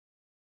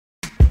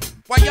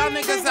While y'all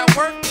niggas at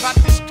work, about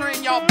to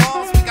strain y'all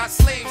balls, we got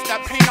slaves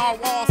that paint our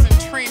walls and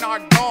train our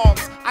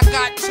dogs. I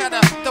got cheddar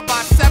to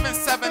buy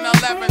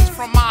 7-11s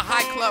from my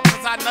high club,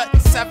 cause I nut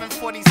in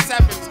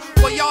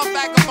 747s. Well, y'all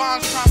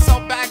vagabonds trying to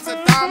sell bags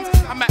of dimes.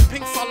 I'm at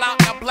Pink Soul out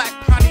in a black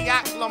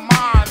Pontiac Le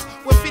Mans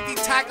with 50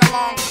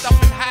 tag-alongs,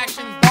 stuffing hash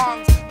and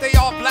bongs. They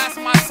all blast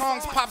my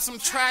songs, pop some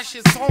trash,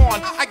 it's on.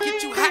 I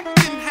get you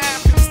hacked in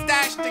half and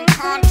stashed in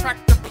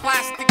contractor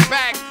plastic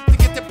bags to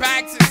get the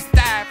bags and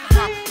staff.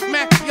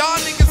 Man, y'all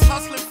niggas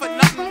hustling for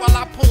nothing while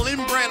I pull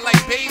inbred like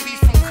babies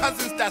from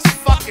cousins that's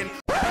fucking.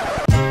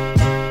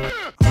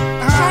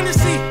 Trying to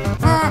see,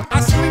 I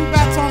swing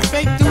bats on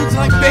fake dudes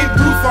like Babe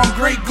Ruth on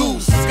Grey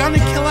Goose. Gonna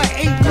kill her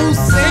 8 moose,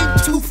 same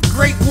tooth,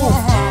 great wolf.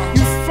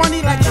 You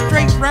funny like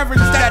straight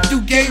reverends that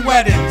do gay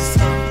weddings.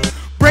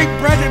 Break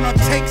bread and I'll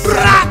take some.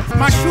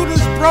 My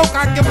shooter's broke,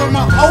 I give him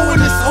a O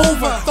and it's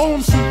over. Throw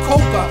him some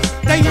coca.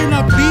 They in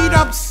a beat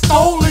up,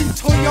 stolen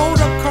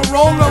Toyota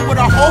Corolla with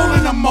a hole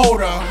in the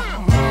motor.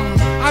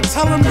 I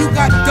tell him you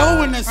got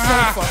dough in the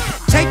sofa.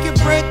 Take your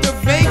bread to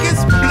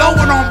Vegas, blow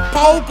it on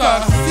poker.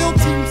 SEAL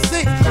Team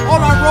 6,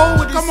 all I roll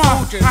with is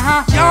soldiers.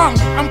 Young,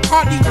 I'm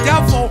Cardi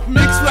Devil,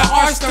 mixed with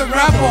Arch the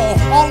Rebel.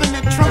 All in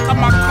the trunk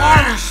of my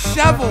car is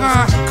shovels.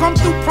 Come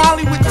through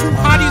probably with 2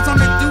 hotties on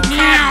the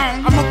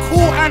Ducati. I'm a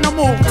cool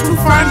animal, 2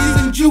 Franzies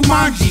and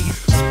Jumanji.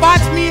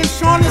 Spots me and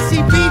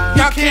Shaughnessy beef,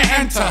 y'all can't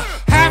enter.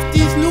 Half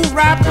these new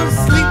rappers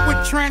sleep with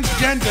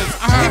transgenders.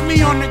 Hit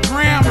me on the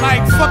gram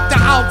like fuck the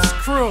Outs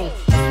crew.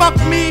 Fuck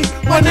me,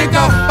 well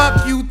nigga,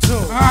 fuck you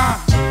too.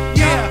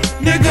 Yeah,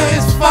 nigga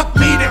is fuck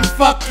me, then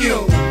fuck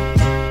you.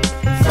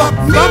 Fuck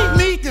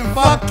me, then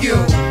fuck you.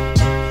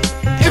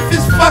 If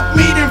it's fuck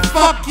me, then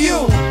fuck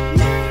you.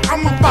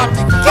 I'm about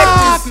to get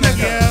this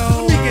nigga.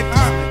 Let me get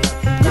this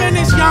nigga. Man,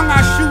 it's young,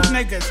 I shoot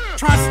niggas.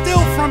 Try to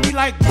steal from me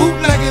like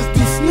bootleggers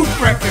do Snoop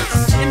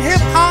records. In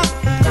hip hop,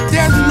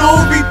 there's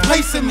no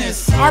replacing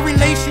this. Our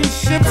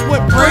relationships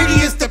with Brady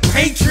is the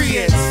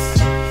Patriots.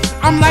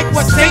 I'm like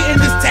what Satan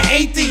is to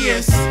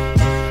atheists.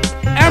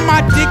 And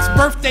my dick's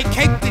birthday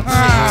cake the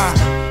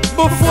chicks.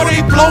 Before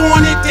they blow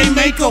on it, they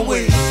make a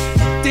wish.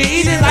 They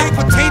eat it like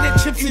potato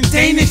chips and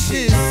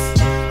danishes.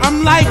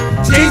 I'm like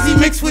Jay-Z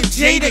mixed with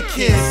Jada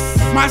Kiss.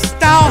 My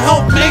style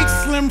help make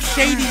Slim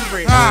Shady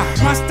rich.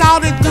 My style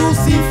the dude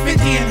see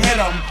 50 and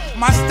hit him.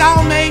 My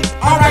style made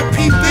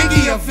R.I.P.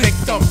 Biggie a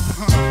victim.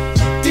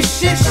 This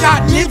shit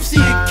shot Nipsey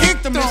and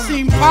kicked him. It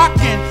seemed Pac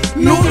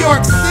in New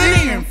York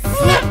City and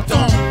flipped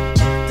him.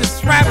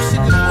 This rap shit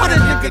is what a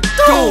nigga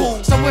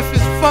do. So if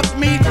it's fuck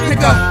me,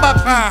 nigga, fuck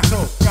me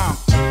too.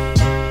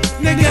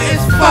 Nigga,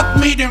 it's fuck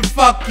me, then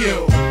fuck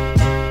you.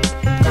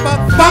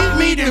 Fuck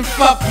me, then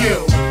fuck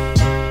you.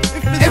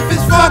 If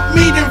it's fuck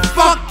me, then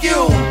fuck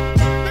you.